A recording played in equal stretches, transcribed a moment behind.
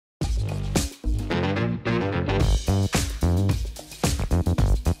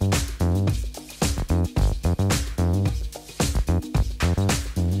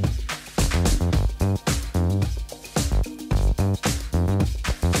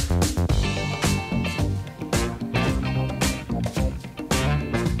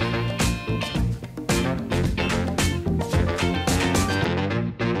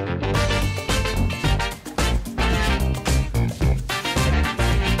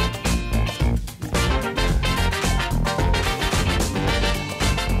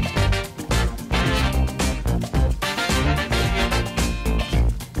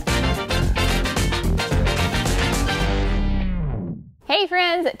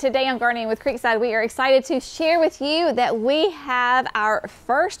today on Gardening with Creekside, we are excited to share with you that we have our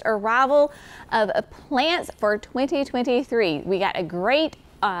first arrival of plants for 2023. We got a great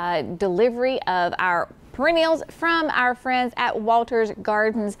delivery of our perennials from our friends at Walter's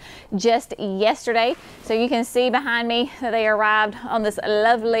Gardens just yesterday. So you can see behind me that they arrived on this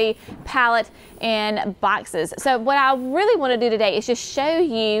lovely pallet in boxes. So what I really want to do today is just show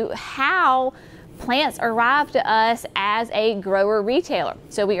you how plants arrive to us as a grower retailer.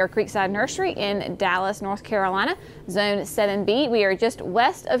 So we are Creekside Nursery in Dallas, North Carolina, Zone 7B. We are just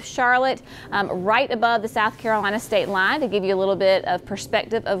west of Charlotte, right above the South Carolina state line, to give you a little bit of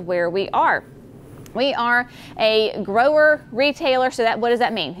perspective of where we are. We are a grower retailer, so what does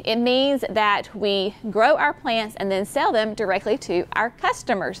that mean? It means that we grow our plants and then sell them directly to our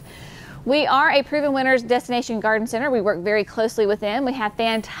customers. We are a Proven Winners Destination Garden Center. We work very closely with them. We have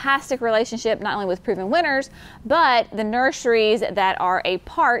fantastic relationship not only with Proven Winners, but the nurseries that are a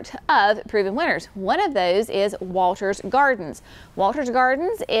part of Proven Winners. One of those is Walter's Gardens. Walter's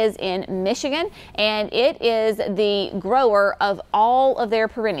Gardens is in Michigan, and it is the grower of all of their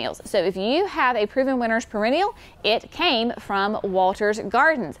perennials. So if you have a Proven Winners perennial, it came from Walter's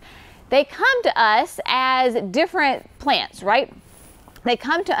Gardens. They come to us as different plants, right? They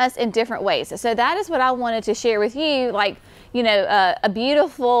come to us in different ways. So that is what I wanted to share with you. Like, you know, a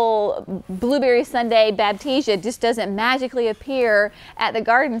beautiful blueberry Sunday Baptisia just doesn't magically appear at the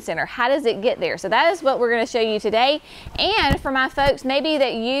garden center. How does it get there? So that is what we're going to show you today. And for my folks, maybe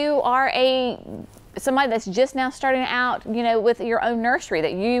that you are somebody that's just now starting out, you know, with your own nursery,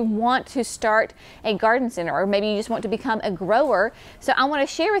 that you want to start a garden center, or maybe you just want to become a grower. So I want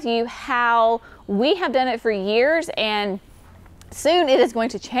to share with you how we have done it for years, and soon it is going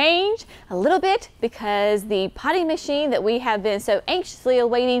to change a little bit because the potting machine that we have been so anxiously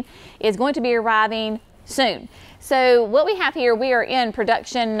awaiting is going to be arriving soon. So what we have here, we are in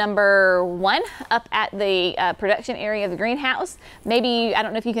production number 1 up at the production area of the greenhouse. Maybe, I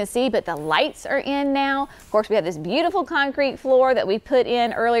don't know if you can see, but the lights are in now. Of course, we have this beautiful concrete floor that we put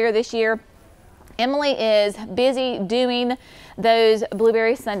in earlier this year. Emily is busy doing those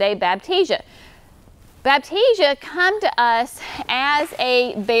blueberry Sunday Baptisia. Baptisia come to us as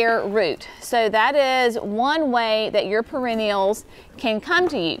a bare root. So that is one way that your perennials can come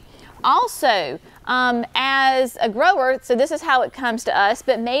to you. Also, as a grower, so this is how it comes to us,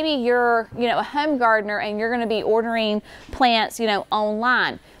 but maybe you're, you know, a home gardener and you're going to be ordering plants, you know,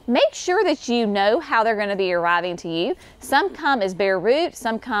 online. Make sure that you know how they're going to be arriving to you. Some come as bare root,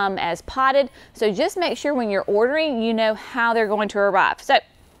 some come as potted. So just make sure when you're ordering, you know how they're going to arrive. So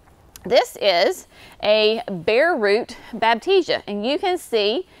this is a bare root Baptisia, and you can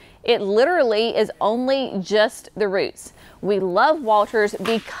see it literally is only just the roots. We love Walters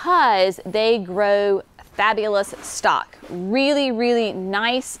because they grow fabulous stock. Really, really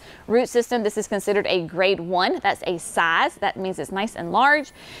nice root system. This is considered a grade 1. That's a size. That means it's nice and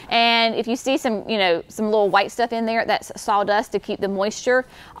large. And if you see some, you know, some little white stuff in there, that's sawdust to keep the moisture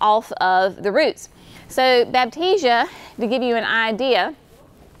off of the roots. So Baptisia, to give you an idea,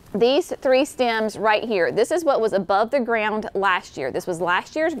 these 3 stems right here, this is what was above the ground last year. This was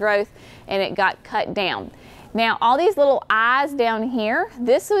last year's growth, and it got cut down. Now, all these little eyes down here,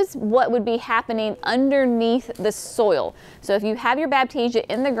 this is what would be happening underneath the soil. So if you have your Baptisia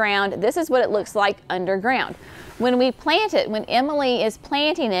in the ground, this is what it looks like underground. When we plant it, when Emily is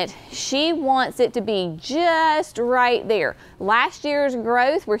planting it, she wants it to be just right there. Last year's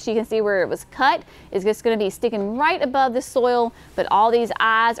growth, where she can see where it was cut, is just going to be sticking right above the soil, but all these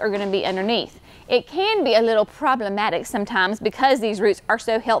eyes are going to be underneath. It can be a little problematic sometimes because these roots are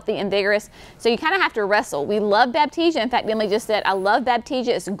so healthy and vigorous, so you kind of have to wrestle. We love Baptisia. In fact, Emily just said, I love Baptisia.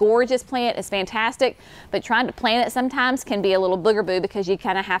 It's a gorgeous plant. It's fantastic, but trying to plant it sometimes can be a little boogeroo because you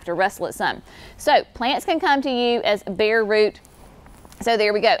kind of have to wrestle it some. So plants can come to you as bare root. So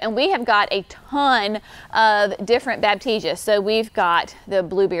there we go. And we have got a ton of different Baptisia. So we've got the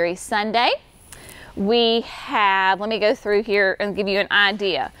blueberry Sunday. We have, let me go through here and give you an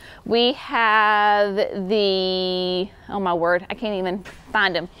idea. We have the, oh my word, I can't even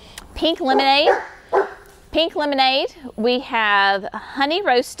find them. Pink lemonade. Pink lemonade. We have honey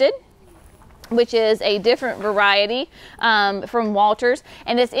roasted, which is a different variety from Walter's.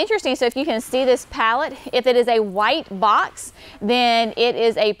 And it's interesting, so if you can see this palette, if it is a white box, then it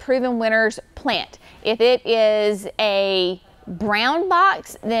is a Proven Winners plant. If it is a brown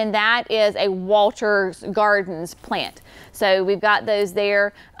box, then that is a Walter's Gardens plant. So we've got those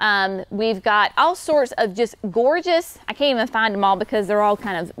there. We've got all sorts of just gorgeous, I can't even find them all because they're all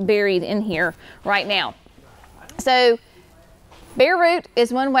kind of buried in here right now. So Bare root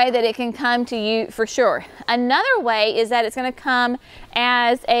is one way that it can come to you for sure. Another way is that it's going to come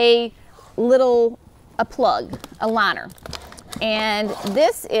as a plug, a liner. And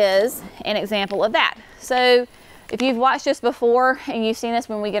this is an example of that. So if you've watched us before and you've seen us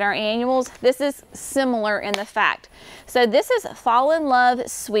when we get our annuals, this is similar in the fact. So this is Fall in Love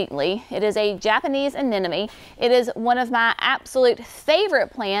Sweetly. It is a Japanese anemone. It is one of my absolute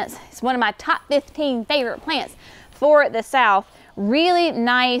favorite plants. It's one of my top 15 favorite plants for the South. Really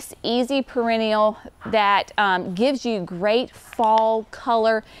nice, easy perennial that gives you great fall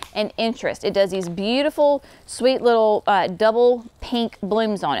color and interest. It does these beautiful, sweet little double pink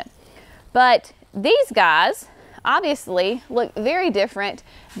blooms on it. But these guys obviously look very different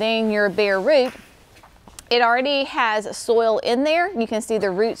than your bare root. It already has soil in there. You can see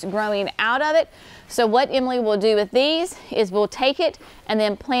the roots growing out of it. So what Emily will do with these is we'll take it and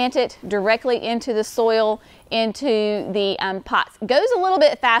then plant it directly into the soil, into the pots. It goes a little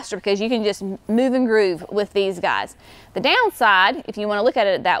bit faster because you can just move and groove with these guys. The downside, if you want to look at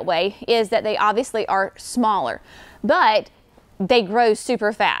it that way, is that they obviously are smaller, but they grow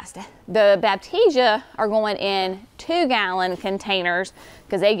super fast. The Baptisia are going in 2-gallon containers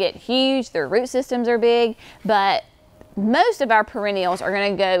because they get huge, their root systems are big, but most of our perennials are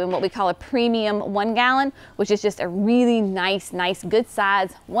going to go in what we call a premium 1-gallon, which is just a really nice, good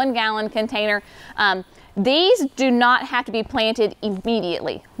size 1-gallon container. These do not have to be planted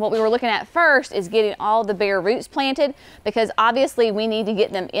immediately. What we were looking at first is getting all the bare roots planted, because obviously we need to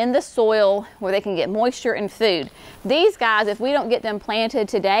get them in the soil where they can get moisture and food. These guys, if we don't get them planted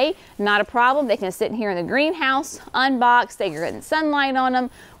today, not a problem. They can sit in here in the greenhouse, unboxed, they get getting sunlight on them.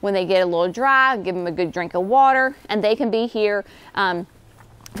 When they get a little dry, give them a good drink of water, and they can be here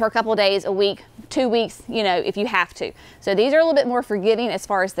for a couple of days, a week, 2 weeks, you know, if you have to. So these are a little bit more forgiving as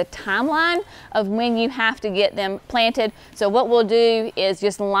far as the timeline of when you have to get them planted. So what we'll do is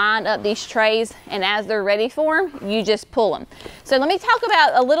just line up these trays, and as they're ready for them, you just pull them. So let me talk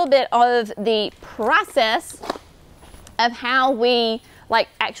about a little bit of the process of how we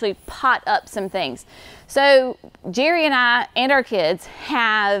actually pot up some things. So Jerry and I and our kids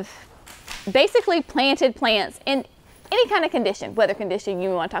have basically planted plants in any kind of condition, weather condition you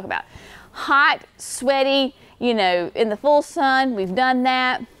want to talk about. Hot, sweaty, you know, in the full sun, we've done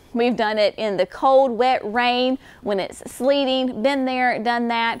that. We've done it in the cold, wet rain, when it's sleeting, been there, done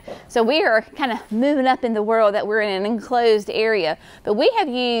that. So we are kind of moving up in the world that we're in an enclosed area. But we have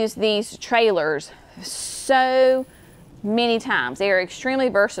used these trailers so many times. They are extremely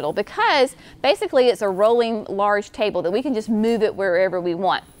versatile because basically it's a rolling large table that we can just move it wherever we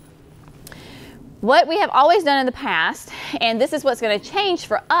want. What we have always done in the past, and this is what's going to change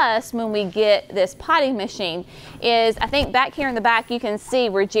for us when we get this potting machine, is I think back here in the back you can see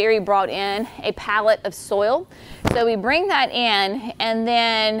where Jerry brought in a pallet of soil. So we bring that in, and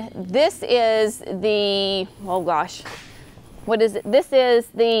then this is the, oh gosh, what is it? This is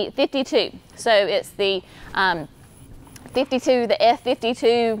the 52. So it's the 52, the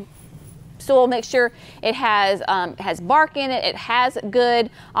F52 soil mixture. It has bark in it. It has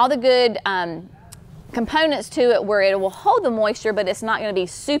all the good components to it where it will hold the moisture, but it's not going to be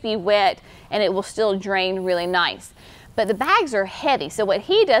soupy wet, and it will still drain really nice. But the bags are heavy, so what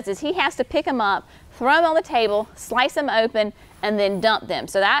he does is he has to pick them up, throw them on the table, slice them open, and then dump them.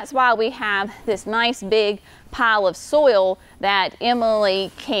 So that's why we have this nice big pile of soil that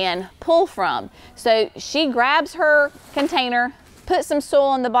Emily can pull from. So she grabs her container, puts some soil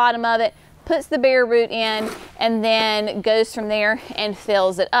on the bottom of it, puts the bare root in, and then goes from there and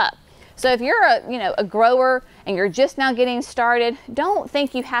fills it up. So if you're a grower and you're just now getting started, don't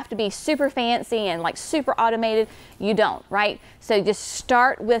think you have to be super fancy and super automated. You don't, right? So just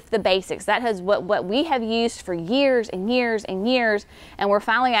start with the basics. That is what we have used for years and years and years, and we're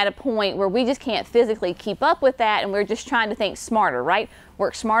finally at a point where we just can't physically keep up with that, and we're just trying to think smarter, right?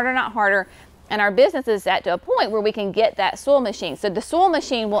 Work smarter, not harder. And our business is at a point where we can get that soil machine. So the soil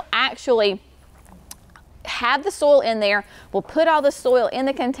machine will actually have the soil in there. We'll put all the soil in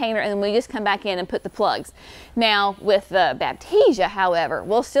the container, and then we just come back in and put the plugs. Now with the Baptisia, however,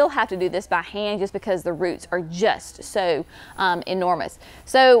 we'll still have to do this by hand just because the roots are just so enormous.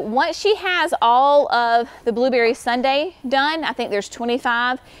 So once she has all of the blueberry sundae done, I think there's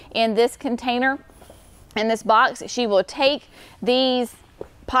 25 in this container, in this box, she will take these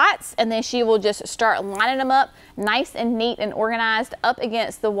pots, and then she will just start lining them up nice and neat and organized up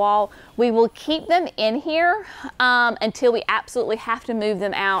against the wall. We will keep them in here until we absolutely have to move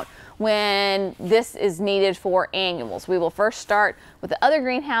them out when this is needed for annuals. We will first start with the other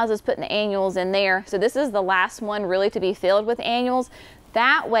greenhouses, putting the annuals in there. So this is the last one really to be filled with annuals.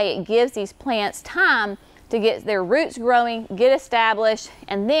 That way it gives these plants time to get their roots growing, get established,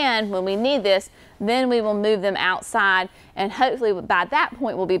 and then when we need this, then we will move them outside, and hopefully by that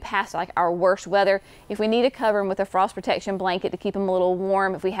point we'll be past like our worst weather. If we need to cover them with a frost protection blanket to keep them a little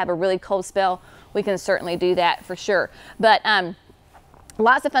warm, if we have a really cold spell, we can certainly do that for sure. But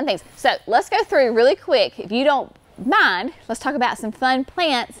lots of fun things. So let's go through really quick. If you don't mind, let's talk about some fun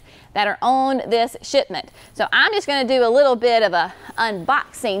plants that are on this shipment. So I'm just going to do a little bit of a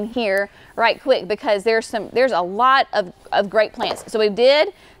unboxing here right quick, because there's a lot of great plants. So we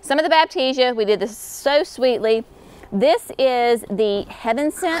did some of the Baptisia. We did this So Sweetly. This is the Heaven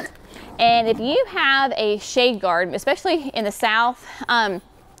Scent, and if you have a shade garden, especially in the South,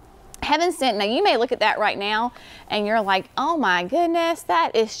 Heaven Scent, now you may look at that right now and you're like, oh my goodness,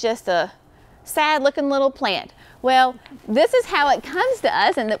 that is just a sad looking little plant. Well, this is how it comes to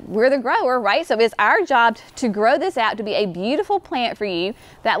us, and we're the grower, right? So it's our job to grow this out to be a beautiful plant for you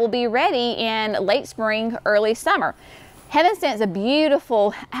that will be ready in late spring, early summer. Heaven Scent is a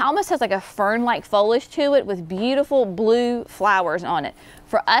beautiful, almost has like a fern-like foliage to it with beautiful blue flowers on it.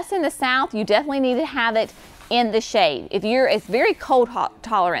 For us in the South, you definitely need to have it in the shade. It's very cold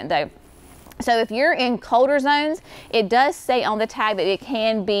tolerant though. So if you're in colder zones, it does say on the tag that it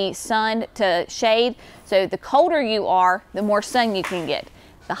can be sun to shade. So the colder you are, the more sun you can get.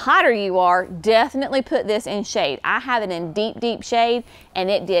 The hotter you are, definitely put this in shade. I have it in deep, deep shade, and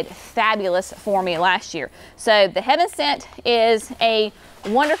it did fabulous for me last year. So the Heaven Scent is a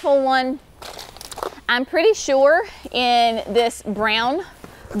wonderful one. I'm pretty sure in this brown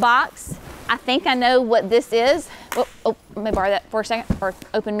box, I think I know what this is. Oh, let me borrow that for a second, or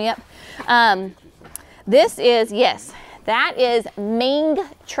open me up. This is, yes, that is Ming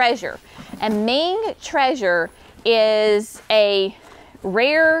Treasure. And Ming Treasure is a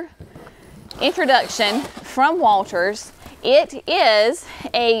rare introduction from Walters. It is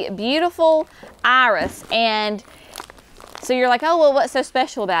a beautiful iris, and so you're like, oh, well, what's so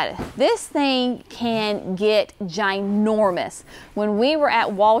special about it? This thing can get ginormous. When we were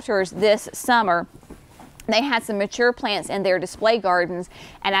at Walters this summer, they had some mature plants in their display gardens,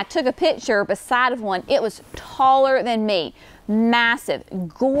 and I took a picture beside of one. It was taller than me, massive,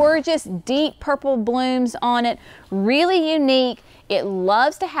 gorgeous, deep purple blooms on it, really unique. It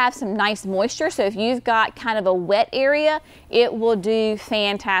loves to have some nice moisture, so if you've got kind of a wet area, it will do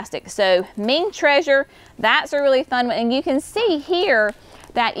fantastic. So Ming Treasure, that's a really fun one, and you can see here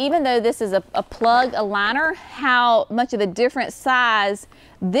that even though this is a plug, a liner, how much of a different size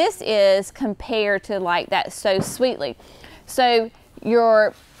this is compared to like that So Sweetly. So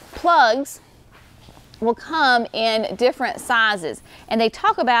your plugs will come in different sizes, and they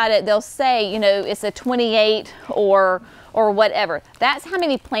talk about it, they'll say, you know, it's a 28 or whatever. That's how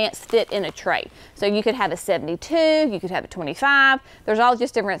many plants fit in a tray. So you could have a 72, you could have a 25, there's all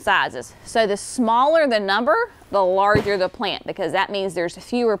just different sizes. So the smaller the number, the larger the plant, because that means there's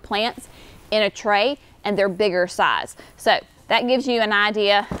fewer plants in a tray and they're bigger size. So that gives you an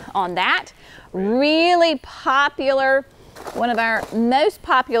idea on that. Really popular, one of our most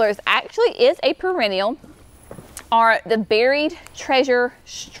popular actually is a perennial, are the Buried Treasure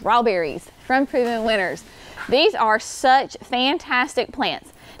strawberries from Proven Winners. These are such fantastic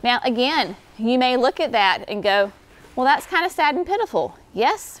plants. Now again, you may look at that and go, well, that's kind of sad and pitiful.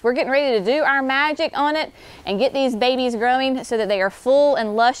 Yes, we're getting ready to do our magic on it and get these babies growing so that they are full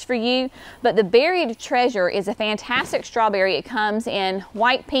and lush for you. But the Buried Treasure is a fantastic strawberry. It comes in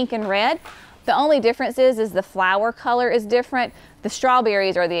white, pink, and red. The only difference is the flower color is different. The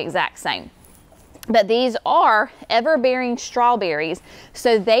strawberries are the exact same. But these are ever-bearing strawberries,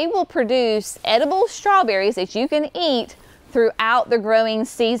 so they will produce edible strawberries that you can eat throughout the growing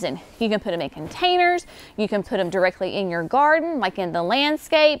season. You can put them in containers, you can put them directly in your garden, like in the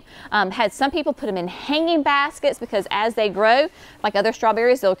landscape. Had some people put them in hanging baskets, because as they grow, like other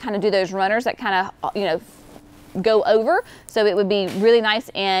strawberries, they'll kind of do those runners that kind of, you know, go over. So it would be really nice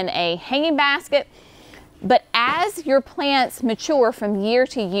in a hanging basket. But as your plants mature from year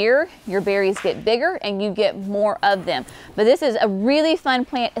to year, your berries get bigger and you get more of them. But this is a really fun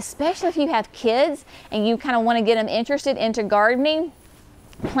plant, especially if you have kids and you kind of want to get them interested into gardening.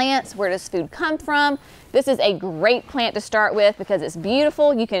 Plants, where does food come from? This is a great plant to start with because it's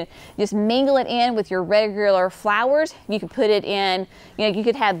beautiful. You can just mingle it in with your regular flowers. You can put it in, you know, you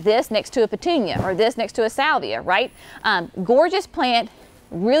could have this next to a petunia or this next to a salvia, right? Gorgeous plant.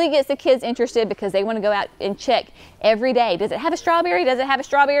 Really gets the kids interested because they want to go out and check every day. Does it have a strawberry? Does it have a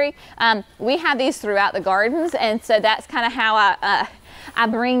strawberry? We have these throughout the gardens, and so that's kind of how I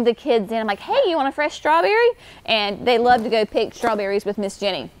bring the kids in. I'm like, hey, you want a fresh strawberry? And they love to go pick strawberries with Miss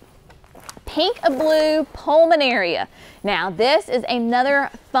Jenny. Pink Blue Pulmonaria. Now this is another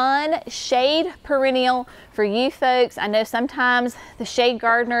fun shade perennial for you folks. I know sometimes the shade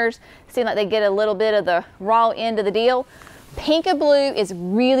gardeners seem like they get a little bit of the raw end of the deal. Pink Blue is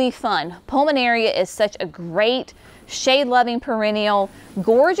really fun. Pulmonaria is such a great shade-loving perennial,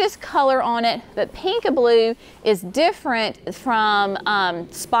 gorgeous color on it, but Pink Blue is different from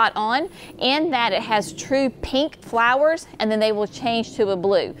Spot On in that it has true pink flowers and then they will change to a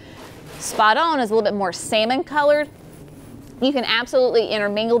blue. Spot On is a little bit more salmon colored. You can absolutely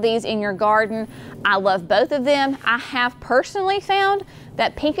intermingle these in your garden. I love both of them. I have personally found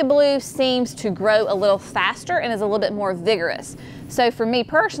that Pink Blue seems to grow a little faster and is a little bit more vigorous. So for me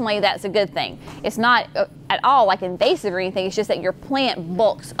personally, that's a good thing. It's not at all like invasive or anything, it's just that your plant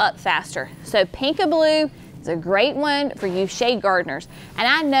bulks up faster. So Pink Blue is a great one for you shade gardeners. And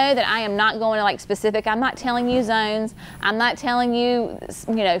I know that I am not going to like specific, I'm not telling you zones, I'm not telling you,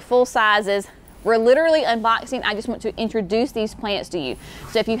 full sizes. We're literally unboxing. I just want to introduce these plants to you.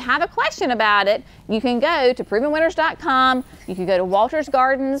 So if you have a question about it, you can go to provenwinners.com. You can go to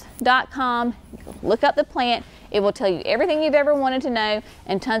waltersgardens.com, look up the plant. It will tell you everything you've ever wanted to know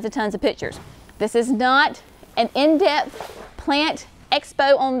and tons of pictures. This is not an in-depth plant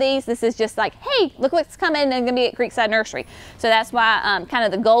expo on these. This is just like, hey, look what's coming and gonna be at Creekside Nursery. So that's why kind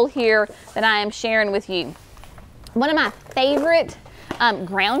of the goal here that I am sharing with you. One of my favorite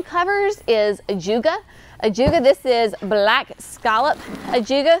ground covers is Ajuga. Ajuga, this is black scallop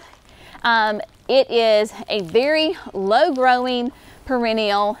Ajuga. It is a very low growing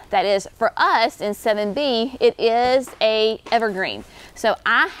perennial that is, for us in 7B, it is a evergreen. So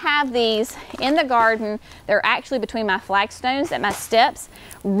I have these in the garden. They're actually between my flagstones at my steps.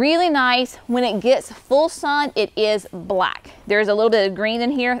 Really nice. When it gets full sun, it is black. There's a little bit of green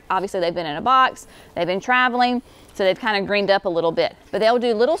in here. Obviously they've been in a box, they've been traveling, so they've kind of greened up a little bit. But they'll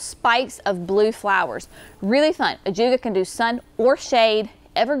do little spikes of blue flowers. Really fun. Ajuga can do sun or shade,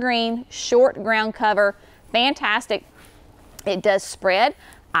 evergreen, short ground cover, fantastic. It does spread.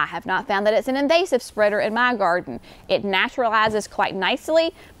 I have not found that it's an invasive spreader in my garden. It naturalizes quite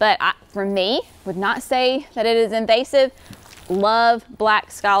nicely, but for me, would not say that it is invasive. Love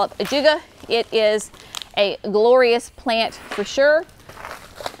black scallop Ajuga. It is a glorious plant for sure.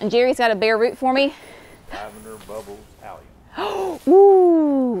 And Jerry's got a bare root for me. Lavender bubbles allium.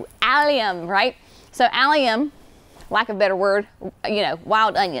 Ooh, allium, right? So allium, lack of a better word,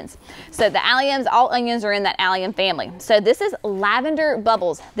 wild onions. So the alliums, all onions are in that allium family. So this is lavender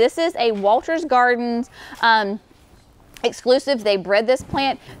bubbles. This is a Walters Gardens exclusive. They bred this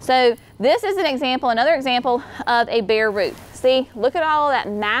plant. So this is an example, another example of a bare root. See, look at all of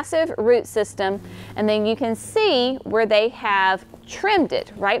that massive root system, and then you can see where they have trimmed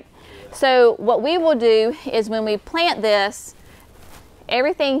it, right? So what we will do is when we plant this,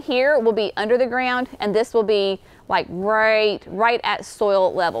 everything here will be under the ground, and this will be like right at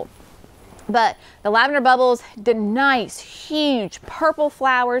soil level. But the lavender bubbles, the nice, huge purple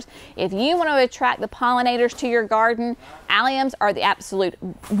flowers. If you want to attract the pollinators to your garden, alliums are the absolute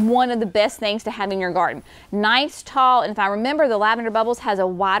one of the best things to have in your garden. Nice, tall, and if I remember, the lavender bubbles has a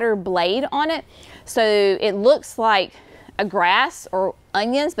wider blade on it. So it looks like a grass or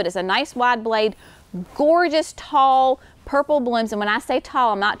onions, but it's a nice wide blade, gorgeous, tall, purple blooms. And when I say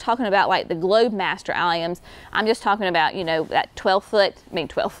tall, I'm not talking about like the Globe Master alliums. I'm just talking about, that 12 foot,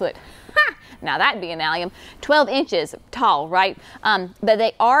 now that'd be an allium, 12 inches tall, right? But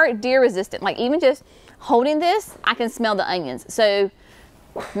they are deer resistant. Like even just holding this, I can smell the onions. So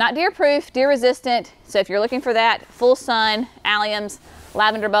not deer proof, deer resistant. So if you're looking for that, full sun, alliums,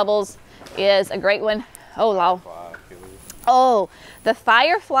 lavender bubbles is a great one. Oh, Law. Oh, the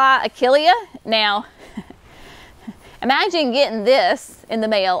Firefly Achillea. Now, imagine getting this in the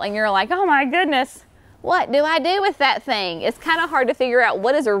mail and you're like, oh my goodness, what do I do with that thing? It's kind of hard to figure out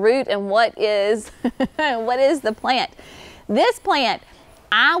what is a root and what is, what is the plant. This plant,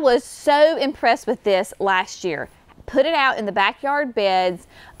 I was so impressed with this last year. Put it out in the backyard beds.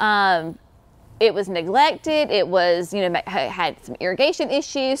 It was neglected. It was, had some irrigation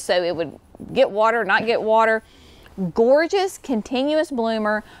issues, so it would get water, not get water. Gorgeous, continuous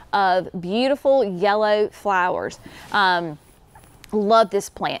bloomer of beautiful yellow flowers. Love this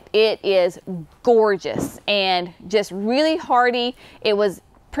plant. It is gorgeous and just really hardy. It was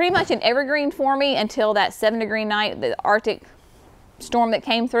pretty much an evergreen for me until that 7-degree night, the Arctic storm that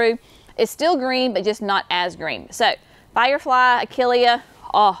came through. It's still green, but just not as green. So Firefly Achillea,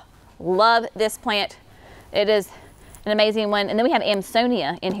 oh, love this plant. It is an amazing one. And then we have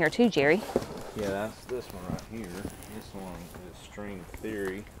Amsonia in here too, Jerry. Yeah, that's this one right here. This one is String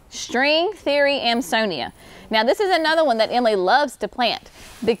Theory. String Theory Amsonia. Now this is another one that Emily loves to plant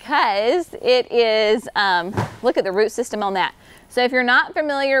because it is, look at the root system on that. So if you're not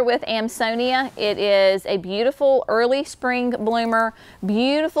familiar with Amsonia, it is a beautiful early spring bloomer,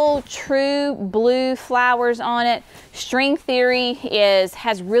 beautiful true blue flowers on it. String Theory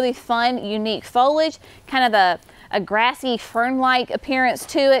has really fun, unique foliage, kind of a grassy fern-like appearance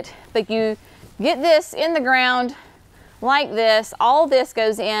to it, but you get this in the ground like this, all this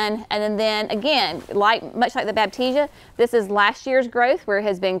goes in, and then again, much like the Baptisia, this is last year's growth where it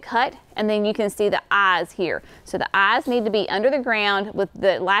has been cut, and then you can see the eyes here. So the eyes need to be under the ground with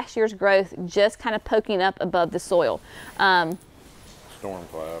the last year's growth just kind of poking up above the soil. Storm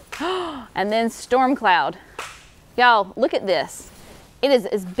cloud. And then storm cloud. Y'all, look at this. It is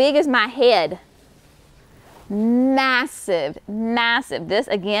as big as my head. Massive, massive. This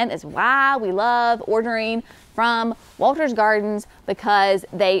again is why we love ordering from Walter's Gardens, because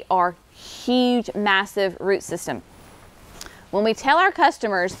they are huge, massive root system. When we tell our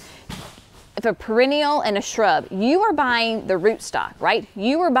customers, if a perennial and a shrub, you are buying the rootstock, right?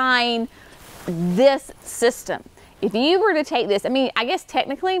 You are buying this system. If you were to take this, I mean, I guess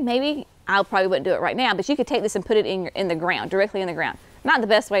technically, maybe I probably wouldn't do it right now, but you could take this and put it in the ground, directly in the ground. Not the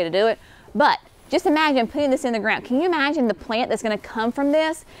best way to do it, but just imagine putting this in the ground. Can you imagine the plant that's going to come from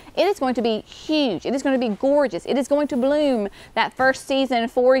this? It is going to be huge. It is going to be gorgeous. It is going to bloom that first season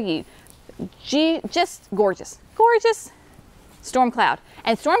for you. Just gorgeous. Gorgeous. Storm cloud.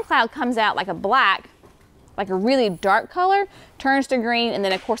 And storm cloud comes out like a black, like a really dark color, turns to green, and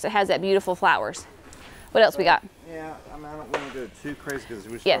then of course it has that beautiful flowers. What else we got? Yeah, I mean, I don't want to go too crazy because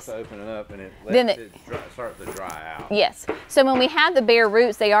we start to open it up and it start to dry out. Yes. So when we have the bare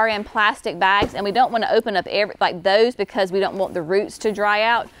roots, they are in plastic bags, and we don't want to open up like those because we don't want the roots to dry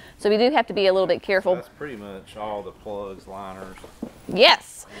out. So we do have to be a little bit careful. That's pretty much all the plugs, liners.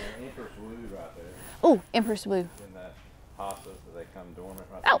 Yes. And Empress Blue right there. Oh, Empress Blue. In that hostas that they come dormant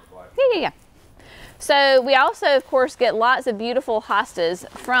right there. Oh, yeah. So we also, of course, get lots of beautiful hostas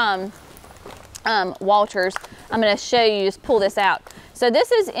from Walters. I'm going to show you, just pull this out. So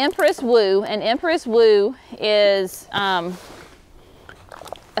this is Empress Woo, and Empress Woo is a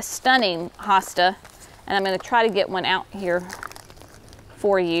stunning hosta, and I'm going to try to get one out here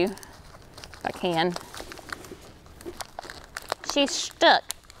for you if I can. She's stuck.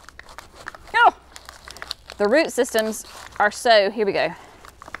 Oh! The root systems are so, here we go,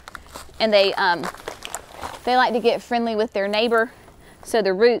 and they like to get friendly with their neighbor, so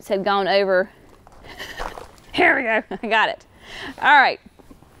the roots had gone over. Here we go, I got it. All right,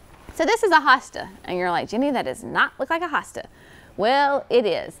 so this is a hosta, and you're like, Jenny, that does not look like a hosta. Well, it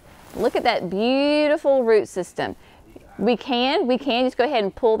is. Look at that beautiful root system. We can just go ahead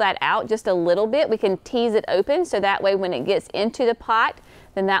and pull that out just a little bit. We can tease it open so that way when it gets into the pot,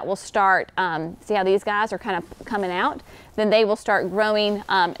 then that will start, see how these guys are kind of coming out? Then they will start growing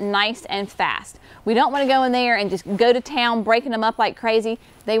nice and fast. We don't want to go in there and just go to town breaking them up like crazy.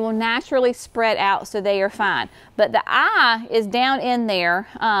 They will naturally spread out, so they are fine. But the eye is down in there,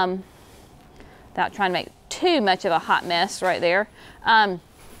 without trying to make too much of a hot mess right there. But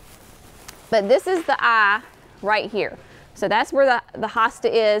this is the eye right here. So that's where the hosta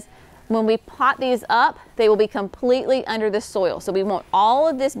is. When we pot these up, they will be completely under the soil. So we want all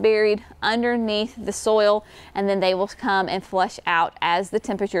of this buried underneath the soil, and then they will come and flush out as the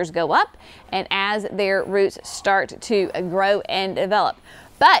temperatures go up and as their roots start to grow and develop.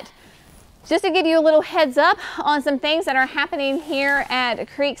 But just to give you a little heads up on some things that are happening here at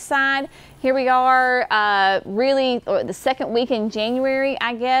Creekside, here we are really the second week in January,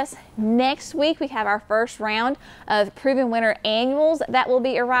 I guess. Next week we have our first round of Proven Winter Annuals that will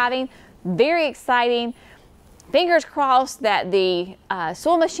be arriving. Very exciting. Fingers crossed that the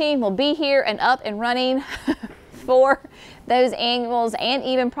soil machine will be here and up and running for those annuals and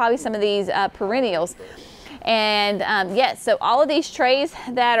even probably some of these perennials. And yes, so all of these trays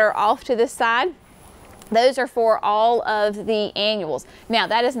that are off to the side, those are for all of the annuals. Now,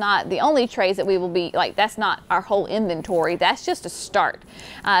 that is not the only trays that we will be, like, that's not our whole inventory. That's just a start.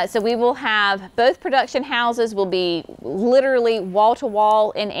 So we will have both production houses will be literally wall to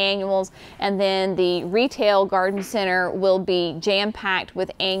wall in annuals, and then the retail garden center will be jam-packed with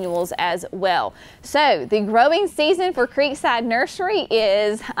annuals as well. So the growing season for Creekside Nursery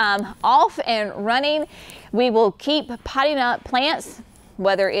is off and running. We will keep potting up plants,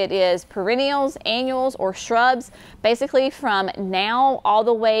 whether it is perennials, annuals, or shrubs, basically from now all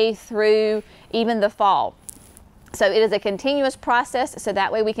the way through even the fall. So it is a continuous process, so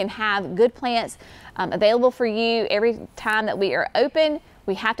that way we can have good plants available for you every time that we are open.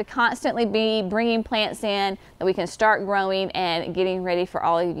 We have to constantly be bringing plants in that we can start growing and getting ready for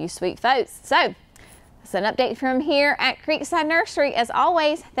all of you sweet folks. So it's an update from here at Creekside Nursery. As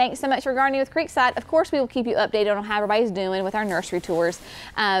always, thanks so much for gardening with Creekside. Of course, we will keep you updated on how everybody's doing with our nursery tours.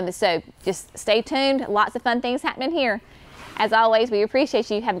 So just stay tuned. Lots of fun things happening here. As always, we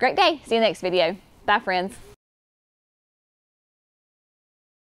appreciate you. Have a great day. See you next video. Bye, friends.